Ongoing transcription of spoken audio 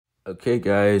Okay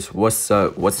guys, what's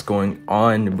up? What's going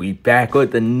on? We back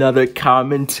with another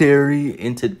commentary.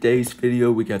 In today's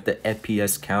video, we got the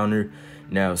FPS counter.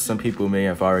 Now, some people may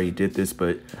have already did this,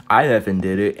 but I haven't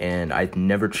did it, and I've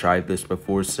never tried this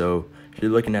before. So if you're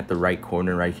looking at the right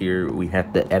corner right here, we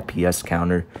have the FPS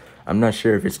counter. I'm not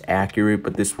sure if it's accurate,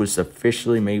 but this was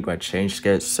officially made by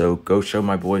ChangeSketch, so go show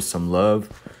my boys some love.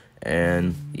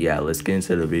 And yeah, let's get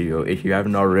into the video. If you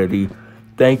haven't already,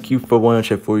 thank you for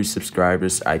 140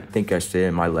 subscribers. I think I said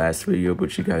in my last video,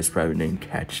 but you guys probably didn't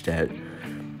catch that.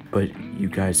 But you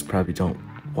guys probably don't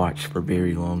watch for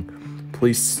very long.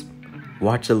 Please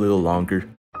watch a little longer.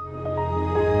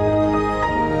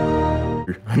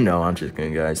 No, I'm just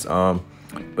kidding, guys.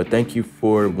 But thank you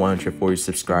for 140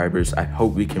 subscribers. I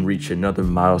hope we can reach another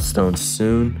milestone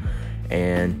soon.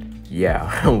 And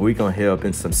yeah, we're gonna hit up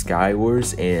in some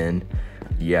Skywars, and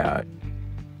yeah.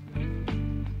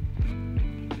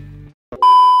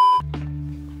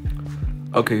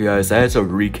 Okay guys, I had to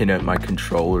reconnect my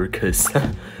controller because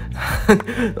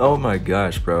oh my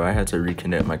gosh, bro, I had to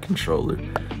reconnect my controller.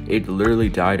 It literally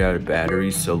died out of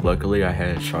batteries, so luckily I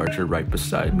had a charger right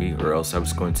beside me, or else I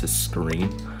was going to scream.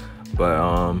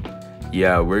 But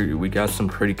yeah, we got some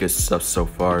pretty good stuff so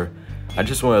far. I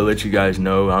just want to let you guys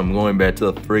know I'm going back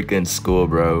to the freaking school,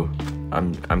 bro.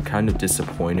 I'm kind of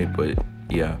disappointed, but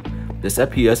yeah. This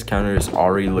FPS counter is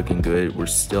already looking good. We're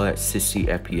still at 60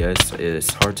 FPS.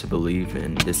 It's hard to believe,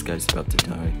 and this guy's about to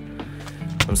die.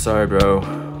 I'm sorry, bro.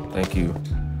 Thank you.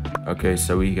 Okay,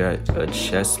 so we got a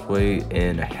chest plate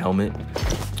and a helmet.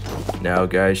 Now,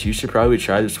 guys, you should probably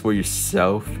try this for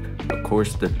yourself. Of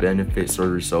course, the benefits or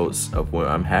results of what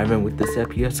I'm having with this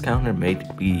FPS counter may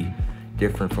be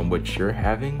different from what you're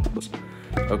having.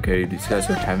 Okay, these guys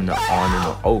are having an on and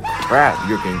on. Oh, crap.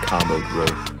 You're getting comboed,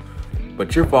 bro.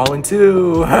 But you're falling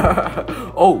too.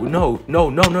 Oh no, no,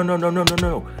 no, no, no, no, no, no,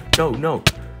 no, no, no,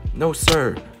 no,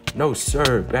 sir, no,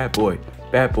 sir, bad boy,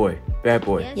 bad boy, bad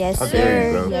boy. Yes, How sir. dare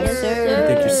you, bro? Yes, sir. You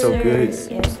think you're so good?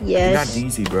 Yes. You're not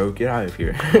easy, bro. Get out of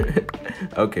here.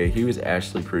 Okay, he was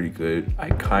actually pretty good. I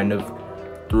kind of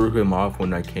threw him off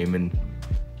when I came in,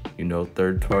 you know,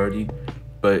 third party,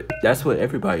 but that's what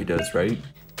everybody does, right?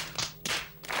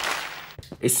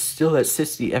 It's still at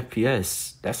 60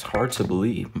 FPS. That's hard to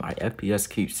believe. My FPS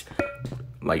keeps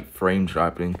like frame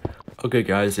dropping. Okay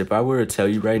guys, if I were to tell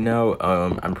you right now,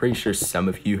 I'm pretty sure some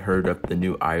of you heard of the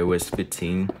new iOS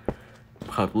 15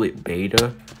 public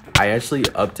beta. I actually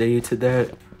updated to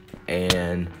that,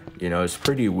 and you know, it's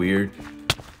pretty weird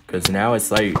because now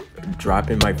it's like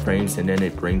dropping my frames and then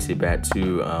it brings it back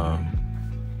to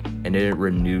and then it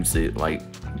renews it, like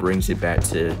brings it back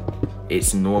to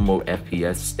its normal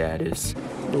FPS status.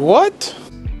 What?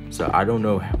 So I don't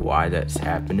know why that's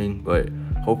happening, but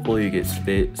hopefully it gets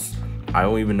fixed. I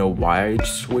don't even know why I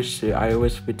switched to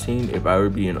iOS 15. If I were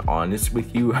being honest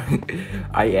with you,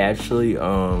 I actually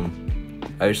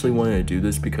wanted to do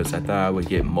this because I thought I would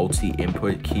get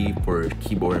multi-input key for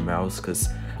keyboard and mouse, because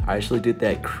I actually did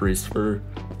that CRISPR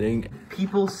thing.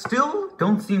 People still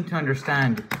don't seem to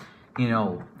understand, you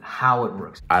know, how it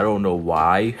works. I don't know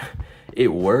why it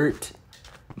worked,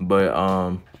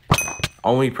 but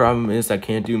only problem is I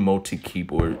can't do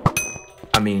multi-keys.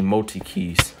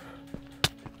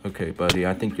 Okay, buddy,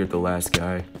 I think you're the last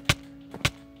guy.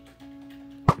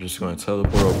 We're just gonna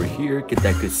teleport over here, get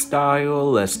that good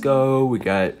style, let's go. We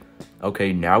got,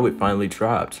 okay, now it finally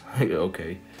dropped.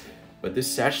 Okay, but this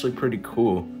is actually pretty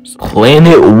cool.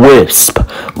 Planet Wisp.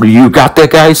 You got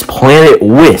that, guys? Planet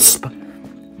Wisp.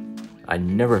 I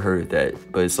never heard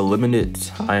that, but it's a limited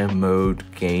time mode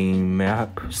game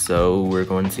map, so we're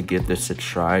going to give this a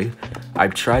try.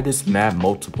 I've tried this map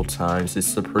multiple times.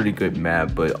 It's a pretty good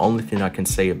map, but only thing I can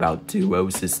say about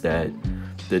duos is that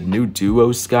the new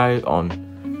duos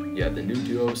the new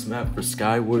duos map for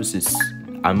Skywars is,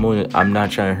 I'm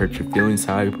not trying to hurt your feelings,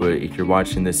 Hive, but if you're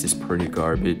watching this, it's pretty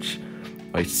garbage.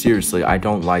 Like seriously, I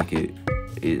don't like it.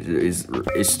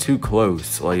 It's too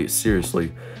close. Like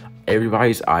seriously.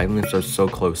 Everybody's islands are so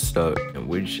close up, and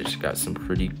we just got some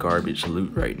pretty garbage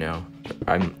loot right now.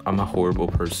 I'm a horrible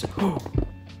person.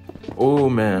 Oh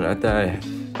man, I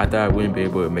thought I wouldn't be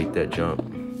able to make that jump.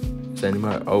 Is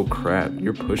anybody? Oh crap,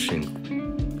 you're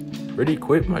pushing pretty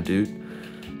quick, my dude.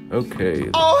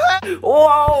 Okay. Oh,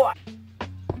 whoa!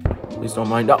 Please don't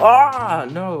mind. Ah,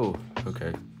 no.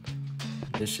 Okay.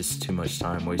 It's just too much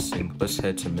time wasting. Let's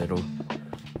head to middle.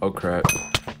 Oh crap.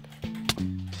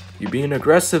 You're being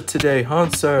aggressive today, huh,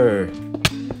 sir?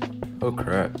 Oh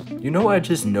crap. You know what I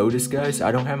just noticed, guys?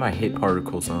 I don't have my hit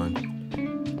particles on.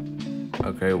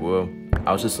 Okay, well,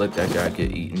 I'll just let that guy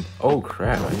get eaten. Oh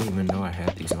crap, I didn't even know I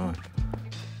had these on.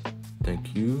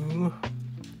 Thank you.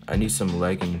 I need some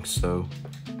leggings, so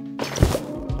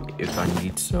if I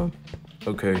need some.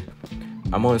 Okay,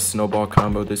 I'm gonna snowball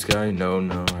combo this guy. No,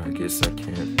 I guess I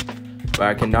can't. But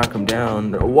I can knock him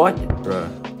down. What?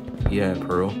 Bruh, he had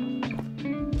pearl.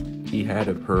 He had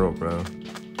a pearl, bro.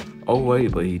 Oh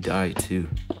wait, but he died too.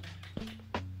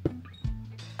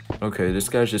 Okay, this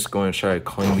guy's just going to try to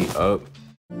clean me up.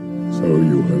 So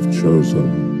you have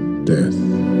chosen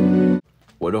death.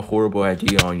 What a horrible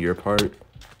idea on your part.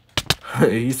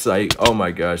 He's like, oh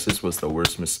my gosh, this was the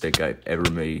worst mistake I've ever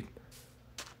made.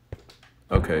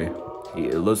 Okay,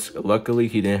 luckily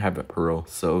he didn't have a pearl,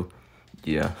 so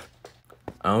yeah.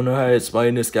 I don't know how to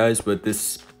explain this, guys, but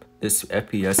this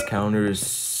FPS counter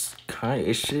is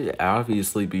it should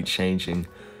obviously be changing.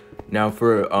 Now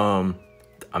for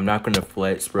I'm not gonna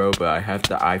flex, bro, but I have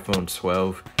the iPhone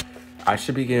 12. I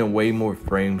should be getting way more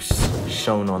frames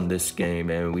shown on this game,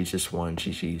 and we just won.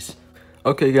 GG's.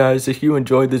 Okay, guys, if you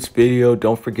enjoyed this video,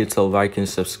 don't forget to like and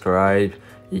subscribe.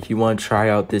 If you want to try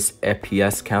out this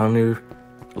FPS counter,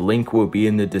 link will be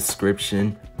in the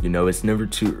description. You know, it's never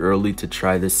too early to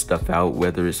try this stuff out,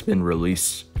 whether it's been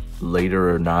released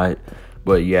later or not.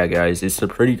 But yeah, guys, it's a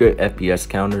pretty good FPS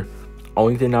counter.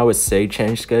 Only thing I would say,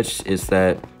 XxTuzeehxX, is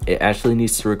that it actually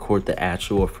needs to record the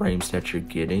actual frames that you're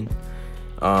getting.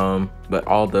 But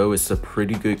although it's a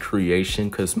pretty good creation,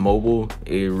 because mobile,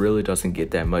 it really doesn't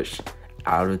get that much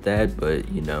out of that. But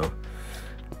you know,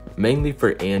 mainly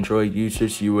for Android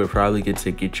users, you would probably get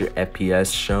your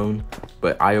FPS shown.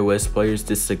 But iOS players,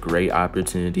 this is a great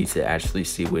opportunity to actually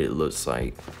see what it looks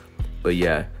like. But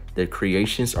yeah, the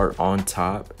creations are on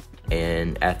top,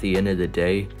 and at the end of the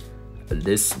day,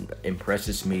 this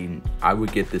impresses me. I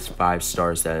would get this 5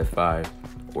 stars out of 5,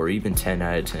 or even 10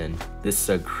 out of 10. This is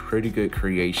a pretty good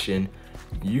creation.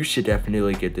 You should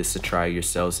definitely get this to try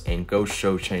yourselves, and go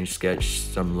show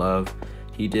XxTuzeehxX some love.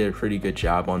 He did a pretty good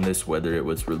job on this, whether it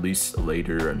was released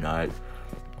later or not.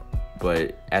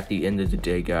 But at the end of the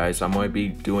day, guys, I'm going to be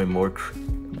doing more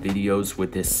videos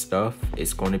with this stuff.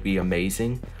 It's going to be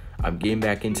amazing. I'm getting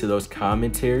back into those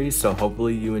commentaries, so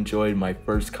hopefully you enjoyed my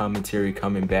first commentary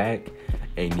coming back.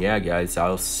 And yeah, guys,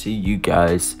 I'll see you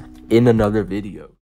guys in another video.